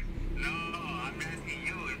 No, I'm asking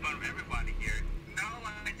you in front of everybody here. No,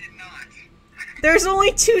 I did not. There's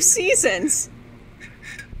only 2 seasons.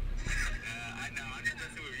 I know, I'm just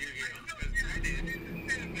messing with you here. Because I didn't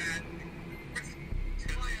understand that.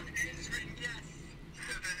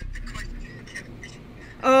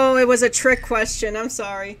 Oh, it was a trick question. I'm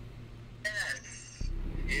sorry. Yeah,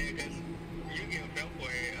 because Yu-Gi-Oh! Fell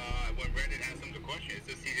for it when Reddit asked him the question.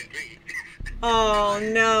 It's season 3. Oh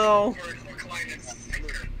no. For clients.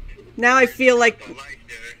 Now I feel like The life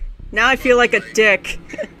there. now I feel like a dick.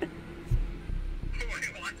 Wait,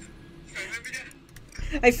 what?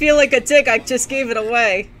 I feel like a dick. I just gave it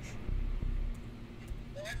away.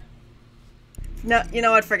 No, you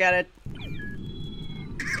know what? Forget it.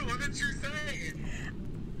 What did you say?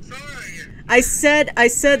 Sorry. I said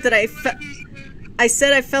that I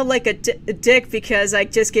said I felt like a dick because I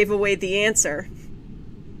just gave away the answer.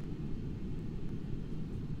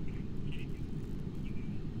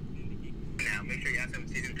 Now, make sure you ask him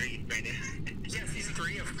season 3, Brandon. Yeah, season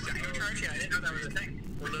 3 of Dino Charge. Yeah, I didn't know that was a thing.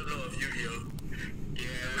 Well, no, of Yu-Gi-Oh!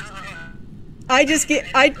 Yeah. I just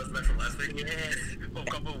get That was meant from last week? Well, a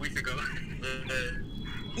couple of weeks ago.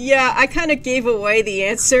 Yeah, I kind of gave away the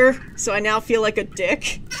answer, so I now feel like a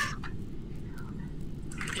dick.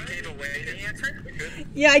 You gave away the answer?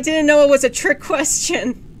 Yeah, I didn't know it was a trick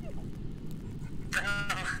question.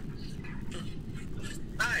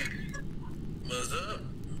 Hi. What's up?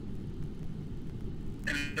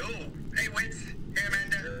 Hello. Hey, Wins. Hey,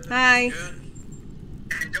 Amanda. Hi. Good.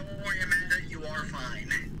 And don't worry, Amanda, you are fine.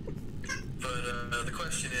 But the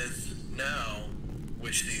question is, now,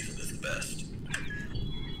 which season is the best?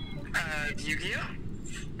 Yu-Gi-Oh?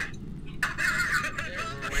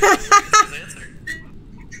 His answer.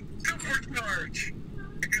 Supercharge.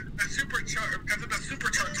 Because of the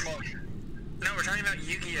supercharge mode. No, we're talking about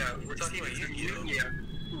Yu-Gi-Oh. We're talking about Yu-Gi-Oh.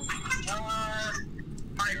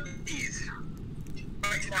 5Ds.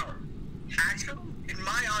 But no, actually, in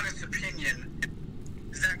my honest opinion,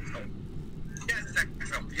 Zexo. Yes,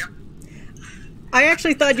 Zexo. Yep. I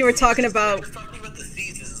actually thought you were talking about. We're talking about the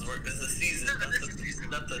seasons. Is the season,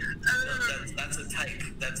 not the. That's a type.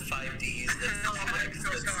 That's 5Ds. That's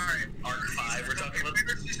sorry. Arc 5. We're talking about.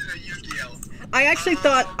 Favorite season of Yu-Gi-Oh. I actually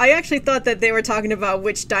thought that they were talking about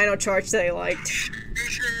which Dino Charge they liked.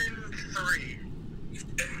 Season 3.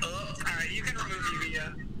 Alright, you can remove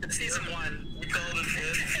Yu-Gi-Oh. It's season 1. We called it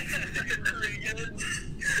good.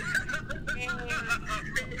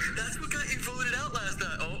 That's what got you voted out last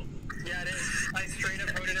night. Oh. Yeah, it is. I straight up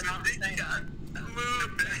voted him out.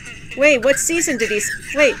 Wait, what season did he?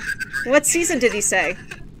 Wait, what season did he say?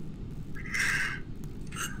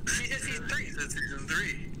 He did season 3. It's season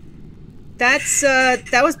 3.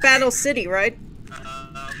 That was Battle City, right?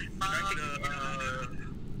 Right?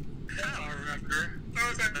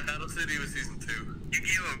 video with season 2. You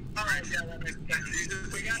gave him. Alright, yeah, that makes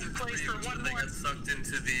sense. We got a place for one They more. got sucked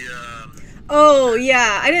into the, Oh,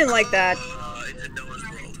 yeah, I didn't like that. into Noah's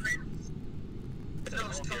world.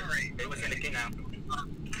 So sorry. It was in the game now.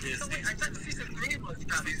 Yeah, So wait, I thought season 3 was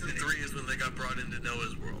season 3 is when they got brought into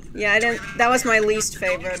Noah's world. Yeah, I didn't. That was my least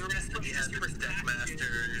favorite. He had the Death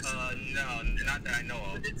Masters. No, not that I know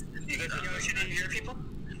of. You guys know what you need your people?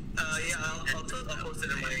 Yeah, I'll post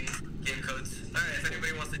it in my game codes. Alright, if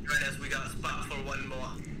anybody wants to join us, we got a spot for one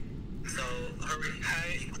more. So, hurry.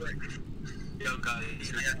 Hey. Yo,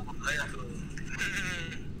 guys.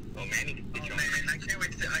 Oh, man, I can't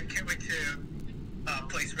wait to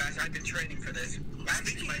play Smash. I've been training for this.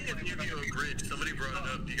 Speaking of Yu-Gi-Oh! Bridge, somebody brought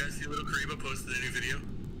it up. Do you guys see Little Kariba posted a new video?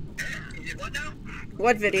 What now?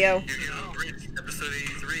 What video? Yu-Gi-Oh! Bridge, episode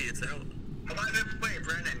 83, it's out. Oh, by the way,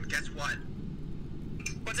 Brennan, guess what?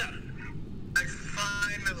 What's up? I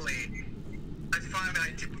finally,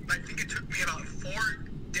 I think it took me about 4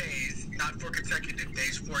 days, not 4 consecutive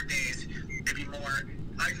days, 4 days, maybe more.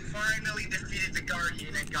 I finally defeated the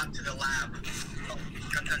Guardian and got to the lab. Oh,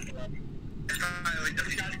 got to the lab. I finally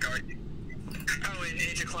defeated the Guardian. Oh, in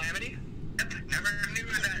Age of Calamity? Yep, never knew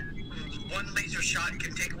that one laser shot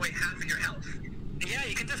can take away half of your health. Yeah,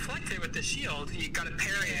 you can deflect it with the shield. You gotta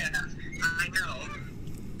parry it. Yeah, I know.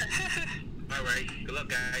 Alright, good luck,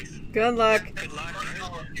 guys. Good luck. Good luck.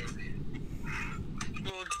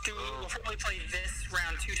 We'll probably play this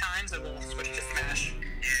round 2 times and we'll switch to Smash.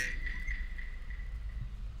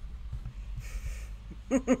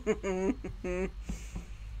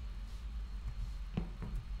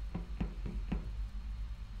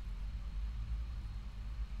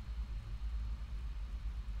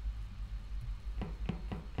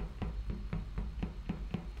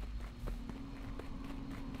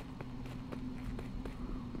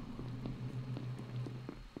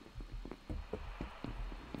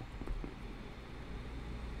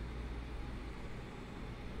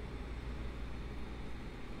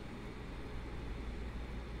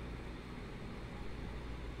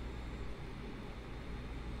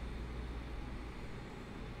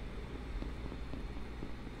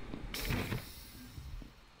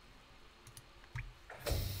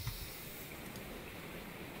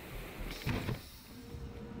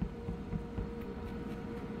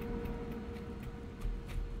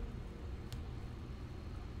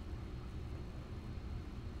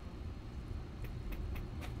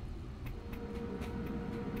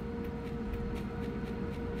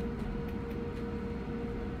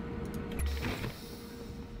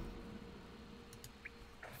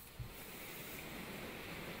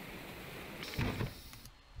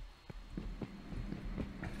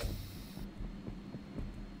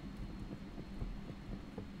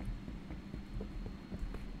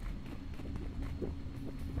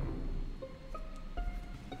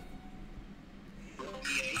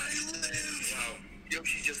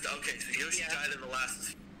 Yoshi just, okay, so Yoshi died in the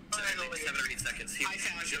last 7 or 8 seconds. He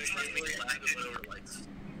found Yoshi was making last and went over lights.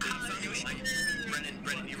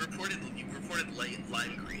 Brennan, you reported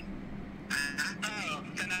lime green. Oh,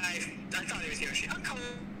 then I thought it was Yoshi. I'm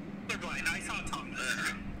colorblind. I saw Tom.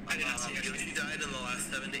 I did not see Yoshi. Yoshi died in the last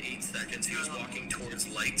 7 to 8 seconds. He was walking towards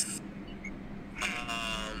lights.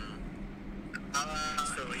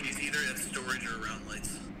 So he's either at storage or around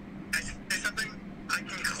lights. I say something. I can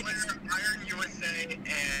clear Iron USA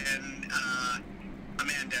and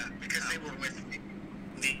Amanda because they were with me.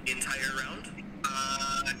 The entire round?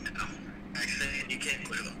 No. Actually, You can't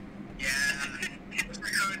clear them. yeah.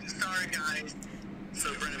 Sorry, guys.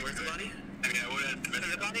 So Brennan, where's the body? I mean, I would have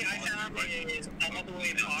admitted The body I found is all the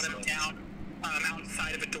way bottom down,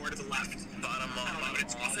 outside of a door to the left. Bottom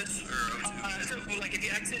office or O2? So, like, if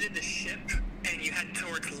you exited the ship and you head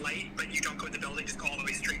towards light, but you don't go in the building, just go all the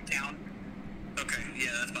way straight down. Okay,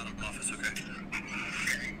 yeah, that's bottom office, okay.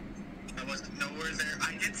 Okay. I wasn't nowhere there.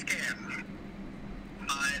 I did scan.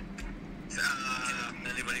 But,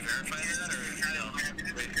 Anybody verify that, or no?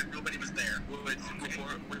 because nobody was there. before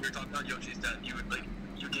when we were talking about Yoshi's death, you would like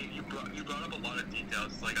you brought up a lot of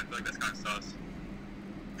details. Like I feel like that's kind of sus.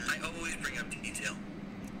 I always bring up detail.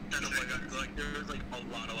 And like there was like a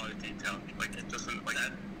lot of detail. Like it just like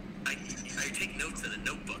That I take notes in a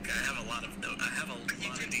notebook. I have a lot of notes. I have a lot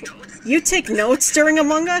of details. You take notes during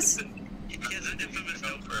Among Us? He has an infamous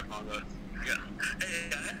note for Among Us. Yeah. A,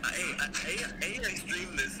 I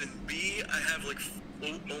stream this, and B, I have like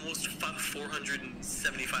almost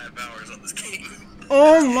 475 hours on this game.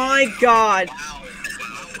 Oh my god. Wow.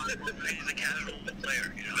 He's a casual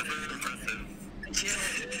player. You know, that's impressive.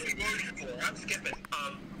 Yeah, I'm skipping.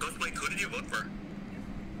 Wait, who did you vote for?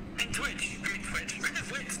 And Twitch. Twitch.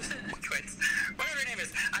 Twitch. Whatever her name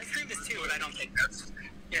is. I stream this too, but I don't take notes.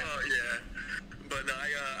 Yeah. Oh, yeah. But no,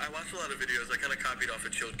 I watched a lot of videos. I kind of copied off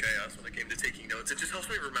of Chilled Chaos when it came to taking notes. It just helps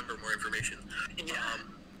me remember more information. Yeah.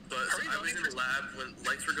 But so I was in the lab when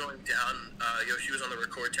lights were going down. Yoshi was on the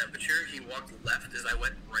record temperature. He walked left as I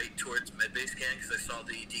went right towards medbay scan because I saw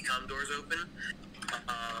the decom doors open.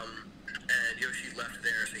 And Yoshi left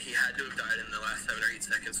there, so he had to have died in the last 7 or 8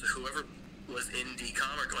 seconds. So whoever was in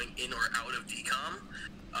decom or going in or out of decom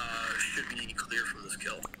should be clear from this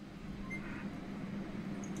kill.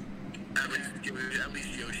 At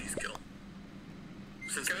least Yoshi's kill.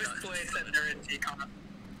 Since Ghostblade said they're in decom.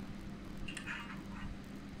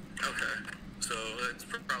 Okay, so it's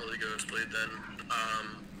probably Ghostblade then.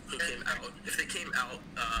 Who came out? If they came out,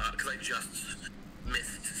 because I just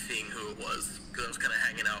missed seeing who it was, because I was kind of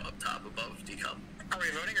hanging out up top above decom. Are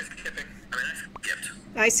we voting or skipping? I mean, I skipped.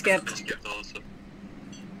 I skipped. Skipped also.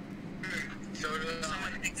 So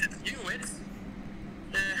Someone thinks it's you, it's...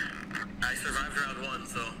 I survived round 1,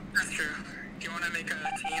 so... That's true. Do you want to make a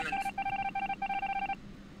team and...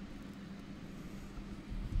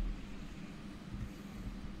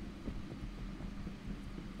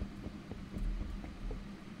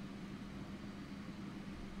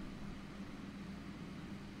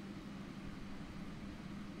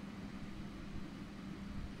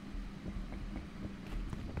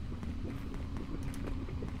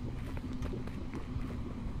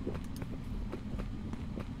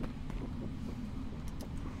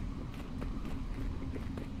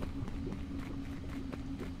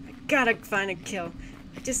 Gotta find a kill.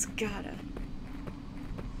 I just gotta.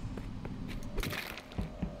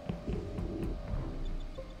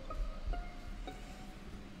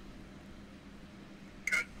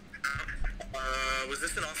 Was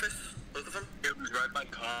this an office? Both of them? It was right by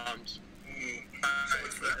comms. So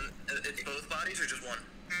it's both bodies or just one?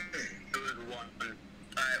 It was one.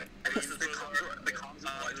 Alright, this is The both... comms and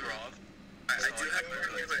the lights were off. I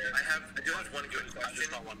do have one quick I question. just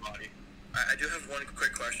saw one body. I do have one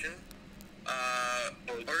quick question.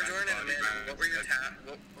 Oradorn and Amanda, what were your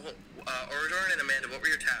Oradorn and Amanda, what were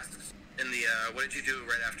your tasks in the? What did you do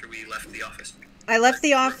right after we left the office? I left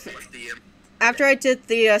the office. After I did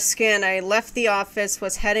the scan, I left the office,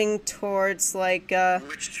 was heading towards, like,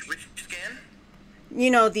 Which scan?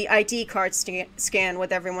 you know, the ID card scan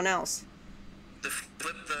with everyone else. The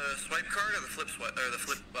swipe card or the flip swipe or the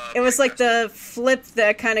flip? It was like the flip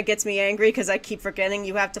that kind of gets me angry because I keep forgetting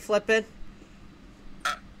you have to flip it.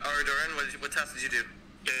 Oradorn, what task did you do?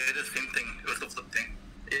 Yeah, it is the same thing. It was the flip thing.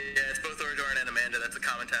 Yeah, it's both Oradorn and Amanda. That's a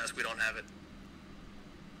common task. We don't have it.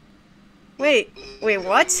 Wait,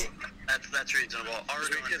 what? That's reasonable.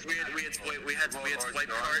 Because we had swipe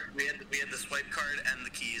card. We had the swipe card and the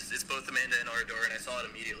keys. It's both Amanda and Oradorn. I saw it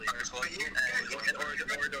immediately. And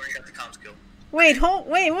Oradorn got the comm skill. Wait,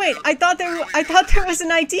 wait. I thought there was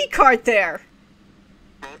an ID card there.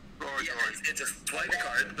 Yeah, it's a swipe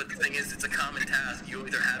card, but the thing is, it's a common task. You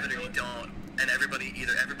either have it or you don't, and everybody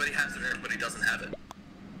has it or everybody doesn't have it.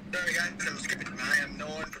 Sorry guys, I'm skipping. I have no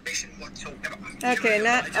information whatsoever. Okay,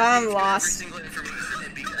 now I'm Every lost. single information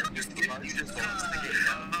and you just lost the game.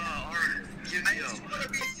 I just want to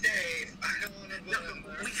be safe. I don't want to go.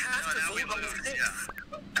 We have to we vote. moved, yeah.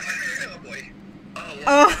 Oh boy.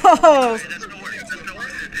 Oh, That's no worries. That's no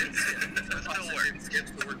worries.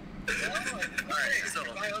 That's no worries. Alright, so...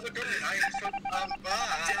 My other girl, I am so bye.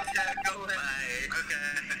 Go bye.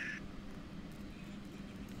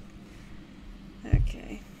 Okay.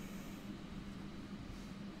 okay.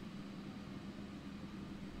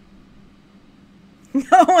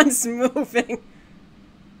 No one's moving.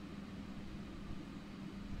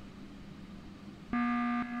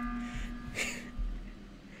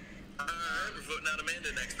 We're voting out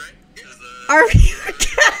Amanda next, right? Are you, are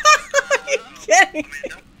you kidding me?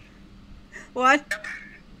 What?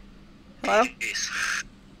 Hello? Jeez.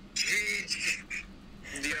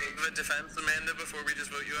 Do you have a defense, Amanda, before we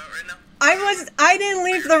just vote you out right now? I didn't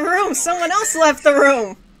leave the room. Someone else left the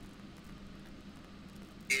room.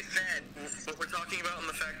 But we're talking about on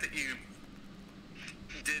the fact that you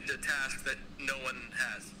did a task that no one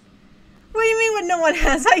has. What do you mean what no one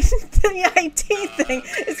has? I did the ID thing.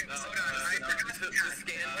 The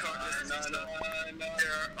scan card.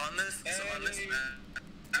 There are on this. So on this map.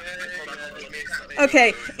 Hold on, let me explain.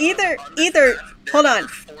 Okay, either hold on.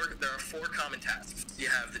 There are four common tasks. You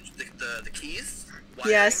have the keys,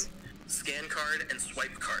 wiring, Yes. scan card, and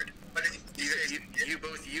swipe card.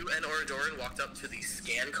 You and Oradorn walked up to the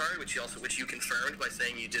scan card, which you confirmed by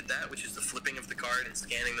saying you did that, which is the flipping of the card and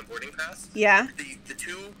scanning the boarding pass. Yeah. The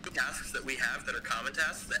two tasks that we have that are common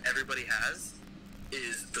tasks that everybody has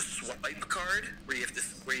is the swipe card, where you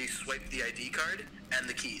swipe the ID card, and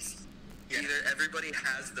the keys. Either everybody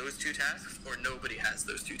has those 2 tasks, or nobody has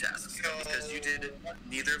those 2 tasks. Because you did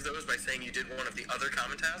neither of those by saying you did one of the other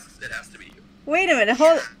common tasks, it has to be you. Wait a minute,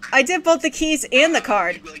 I did both the keys and the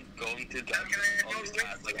card. Like going to death with all these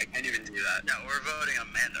tasks. Like I can't even do that. Yeah, we're voting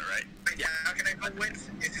Amanda, right? Yeah, how can I vote with?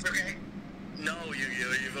 Is this okay? No, you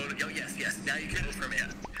voted. Oh, yes. Now you can vote for me.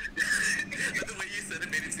 But the way you said it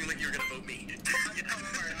made it seem like you were going to vote me. I'm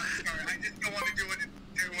sorry. I just don't want to do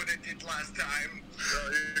what I did last time.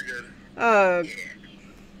 Oh, you're good. Oh,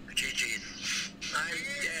 GG's. I'm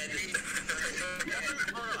dead.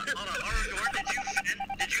 Hold on. Or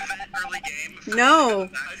did you vent early game? no.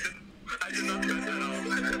 I did not do that at all.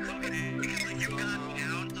 Because like you got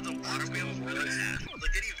down to the water wheel for the task.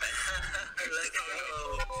 Like did you vent?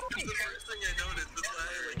 The first thing I noticed was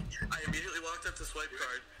I immediately walked up to swipe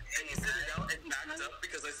card, and he sat down and backed up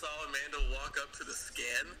because I saw Amanda walk up to the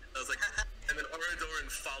scan. I was like, and then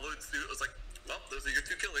Oradoran followed suit. I was like, well, those are your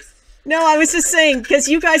 2 killers. No, I was just saying, because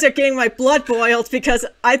you guys are getting my blood boiled because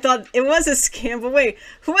I thought it was a scam, but wait,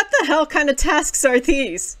 what the hell kind of tasks are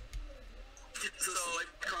these? So swipe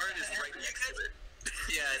card is right next to it.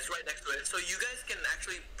 Yeah, it's right next to it. So you guys can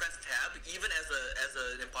actually press tab, even as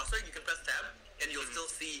an imposter, you can press tab, and you'll still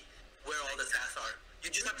see where all the tasks are. You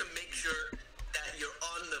just have to make sure that you're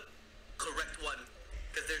on the correct one,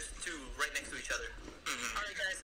 because there's 2 right next to each other. Alright guys,